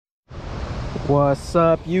What's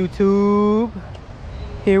up, YouTube?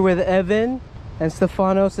 Here with Evan, and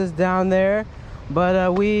Stefanos is down there,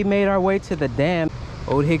 but we made our way to the dam,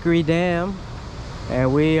 Old Hickory Dam,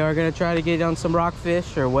 and we are gonna try to get on some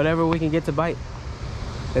rockfish or whatever we can get to bite.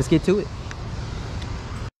 Let's get to it.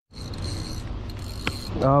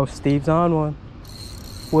 Oh, Steve's on one.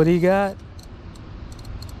 What do you got?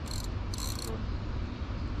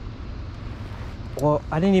 Well,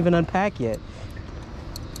 I didn't even unpack yet.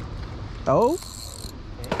 Oh,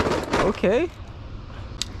 okay.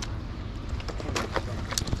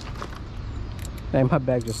 Man, my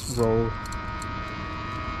bag just rolled.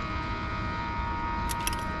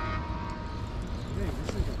 This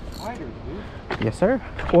is a fighter, dude. Yes, sir.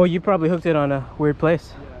 Well, you probably hooked it on a weird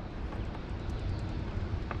place.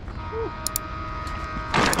 Yeah.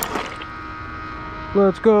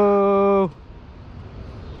 Let's go.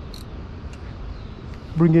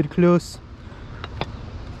 Bring it close.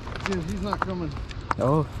 Dude, he's not coming.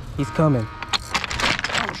 Oh, he's coming.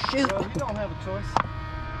 Oh, shoot. Well, you don't have a choice.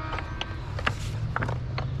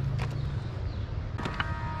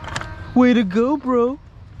 Way to go, bro.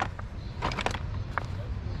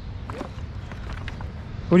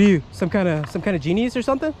 What are you? Some kind of genius or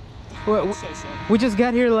something? What, we just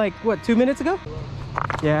got here like what, 2 minutes ago?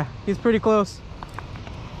 Yeah, he's pretty close.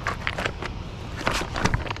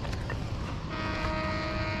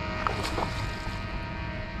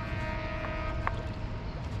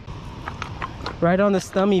 Right on the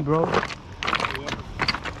stummy, bro.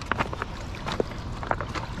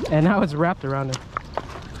 And now it's wrapped around him.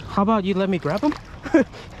 How about you let me grab him? Sorry.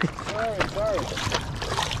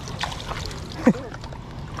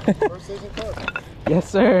 First season cut. Yes,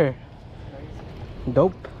 sir.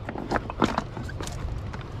 Dope.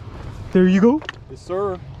 There you go. Yes,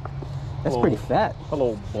 sir. That's Hello. pretty fat.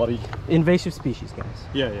 Hello, buddy. Invasive species, guys.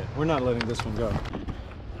 Yeah. We're not letting this one go.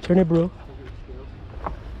 Turn it, bro.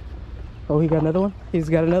 Oh, he got another one? He's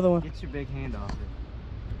got another one. Get your big hand off it.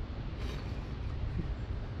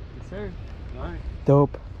 Yes, sir. All right.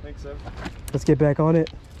 Dope. Thanks, sir. Let's get back on it.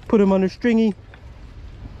 Put him on the stringy.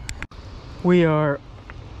 We are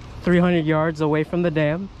 300 yards away from the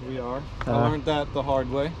dam. We are. I learned that the hard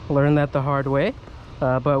way. Learned that the hard way.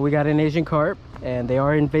 But we got an Asian carp, and they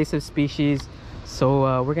are invasive species,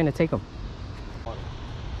 so we're gonna take them. You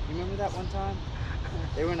remember that one time?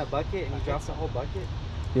 They were in a bucket and you dropped the whole bucket?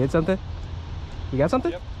 You did something? You got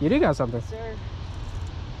something? Yep. You did got something. Yes,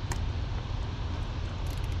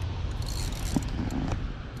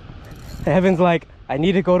 sir. Evan's like, I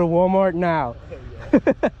need to go to Walmart now.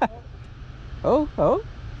 Oh. Thought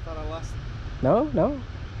I lost. No. Come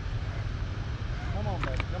on,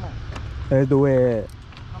 baby. Come on. Let's do it.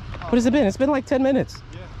 What has it been? It's been like 10 minutes.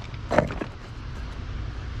 Yeah.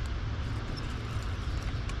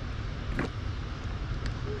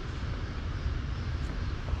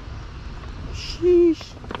 Sheesh.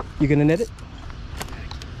 You gonna net it?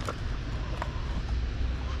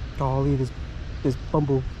 Golly, this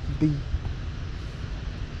bumblebee.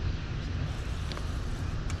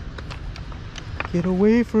 Get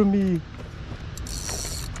away from me.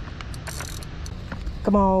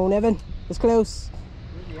 Come on, Evan. It's close.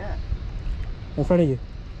 Where's he at? In front of you.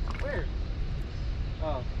 Where?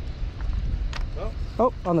 Oh. Well,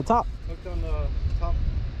 Oh, on the top. hooked on the top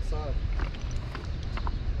side.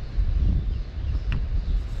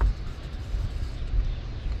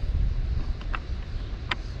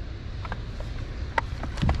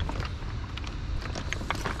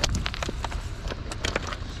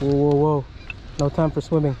 Whoa. No time for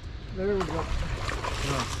swimming. There we go.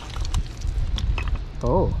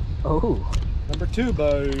 Oh. Number 2,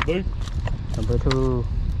 baby. Number two.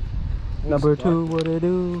 Number 2, what it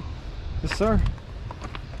do? Yes, sir.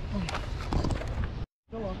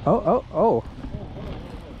 Oh.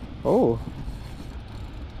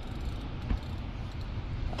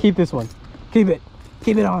 Keep this one. Keep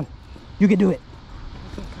it on. You can do it.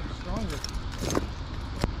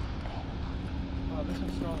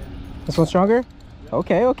 This one's stronger? Yep.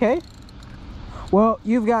 Okay. Well,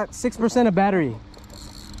 you've got 6% of battery.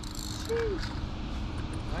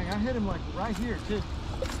 I hit him like right here, too.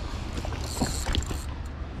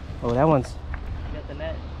 Oh, that one's... You got the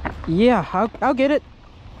net? Yeah, I'll get it.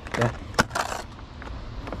 Yeah.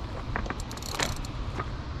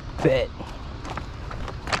 Bet.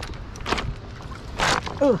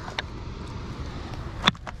 Ugh.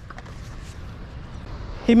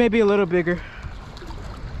 He may be a little bigger.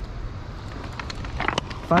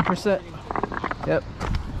 5%. Yep.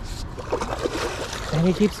 And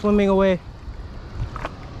he keeps swimming away.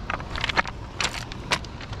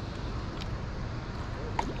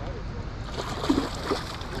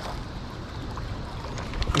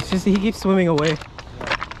 It's just he keeps swimming away.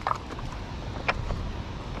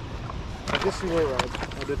 I did see where Rod.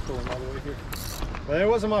 I did pull him all the way here. But it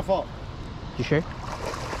wasn't my fault. You sure?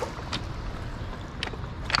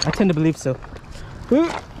 I tend to believe so.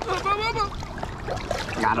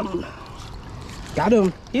 Got him. Got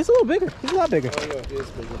him. He's a little bigger. He's a lot bigger. Oh yeah, he is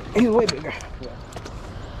bigger. He's way bigger. Yeah.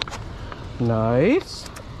 Nice.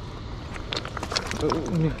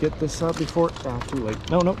 Let me get this up before. Ah, too late.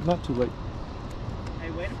 No, not too late. Hey,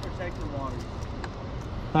 way to protect the water.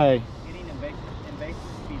 Hey, Getting invasive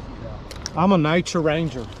species out. I'm a nature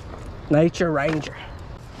ranger. Nature Ranger.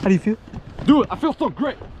 How do you feel? Dude, I feel so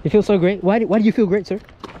great. You feel so great? Why do you feel great, sir?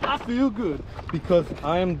 I feel good because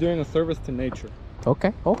I am doing a service to nature.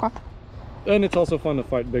 Okay, okay. And it's also fun to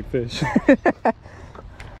fight big fish.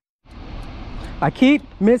 I keep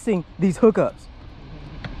missing these hookups.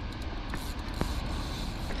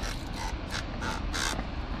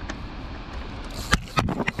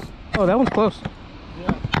 Oh, that one's close.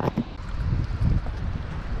 Yeah.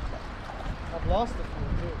 I've lost a few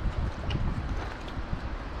too.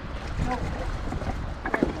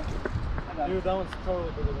 Dude, that one's totally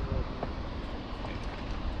bigger than yours.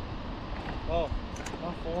 Oh,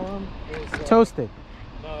 my forearm is Toasted.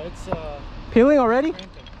 No, it's Peeling already?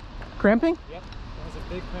 cramping. Cramping? Yep, it has a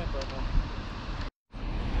big cramp right now.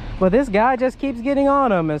 But this guy just keeps getting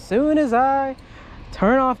on him. As soon as I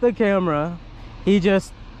turn off the camera, he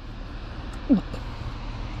just...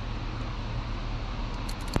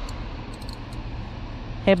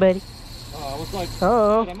 Hey, buddy. I was like,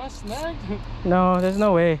 Uh-oh. am I snagged? No, there's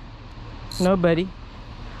no way. No, buddy.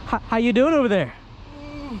 How you doing over there?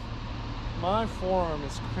 My forearm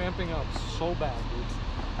is cramping up so bad, dude.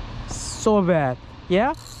 So bad.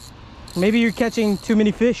 Yeah? Maybe you're catching too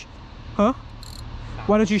many fish. Huh?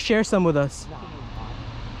 Why don't you share some with us?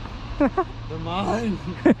 They're mine.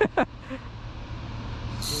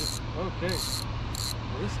 Okay.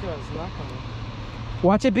 Well, this guy's not coming.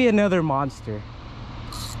 Watch it be another monster.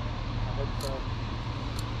 I hope so.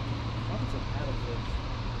 That's a paddlefish.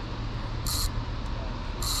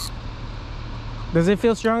 Does it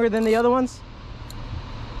feel stronger than the other ones?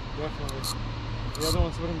 Definitely. The other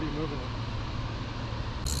ones wouldn't be moving it.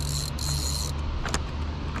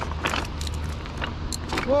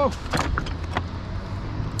 Whoa!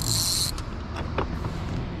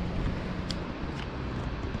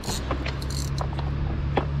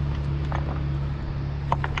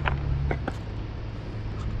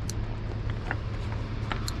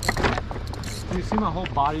 Do you see my whole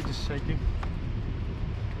body just shaking?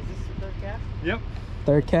 Is this the third cast? Yep.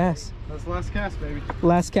 Third cast. That's the last cast, baby.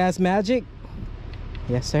 Last cast magic?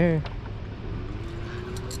 Yes, sir.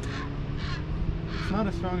 It's not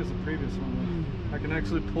as strong as the previous one, though. I can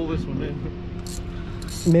actually pull this one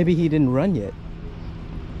in. Maybe he didn't run yet.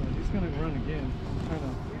 But he's gonna run again. I'm trying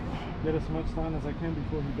to get as much time as I can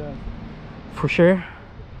before he does. For sure.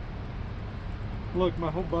 Look,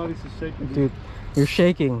 my whole body's just shaking. Dude, you're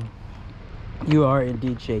shaking. You are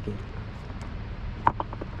indeed shaking.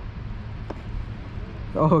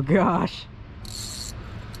 Oh gosh.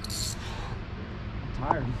 I'm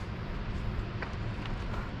tired.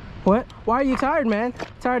 What? Why are you tired, man?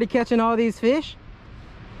 Tired of catching all these fish?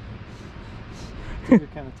 You're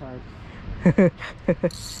kind of tired.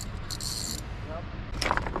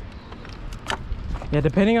 Yeah,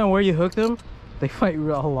 depending on where you hook them, they fight a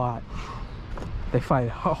lot. They fight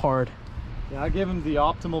hard. Yeah, I gave him the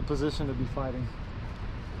optimal position to be fighting.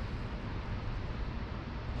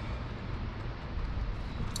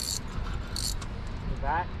 The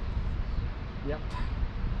back? Yep.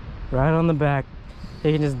 Right on the back.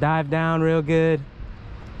 He can just dive down real good.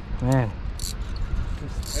 Man.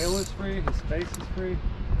 His tail is free, his face is free.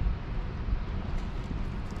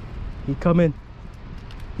 He coming.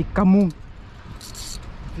 He coming.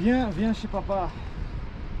 Viens, viens chez papa.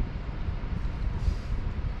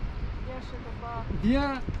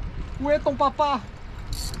 Viens, où est ton papa?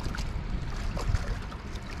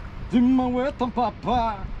 Dis-moi où est ton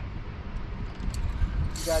papa?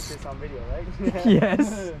 You got this on video, right?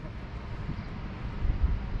 Yes.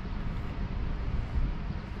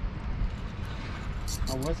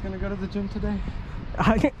 I was gonna go to the gym today.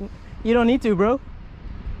 You don't need to, bro.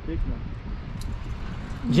 Big no.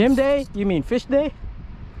 Gym day? You mean fish day?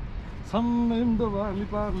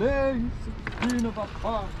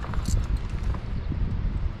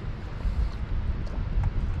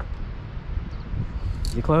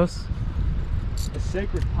 You close? A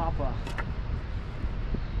sacred papa.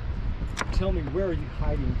 Tell me, where are you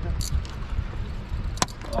hiding?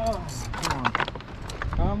 Oh, come on.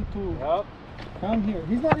 Come to. Yep. Come here.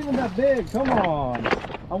 He's not even that big. Come on.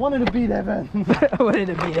 I wanted to beat Evan. I wanted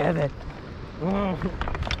to beat Evan.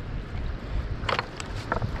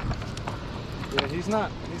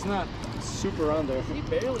 He's not super on there. He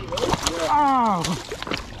barely hooked. Oh!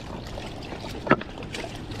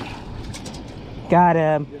 Got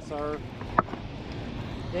him. Yes, sir.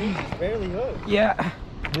 Yeah, he's just barely hooked. Yeah.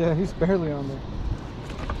 Yeah, he's barely on there.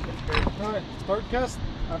 All right, third cast.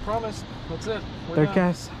 I promise. That's it. We're Third done.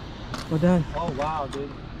 cast. We're done. Oh wow,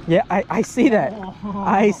 dude. Yeah, I see that. Oh.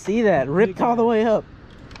 I see that. Ripped Big all the man. way up.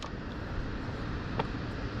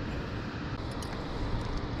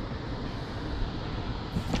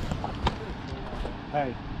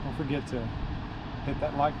 Hey, don't forget to hit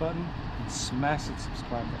that like button and smash that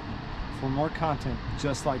subscribe button for more content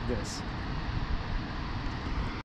just like this.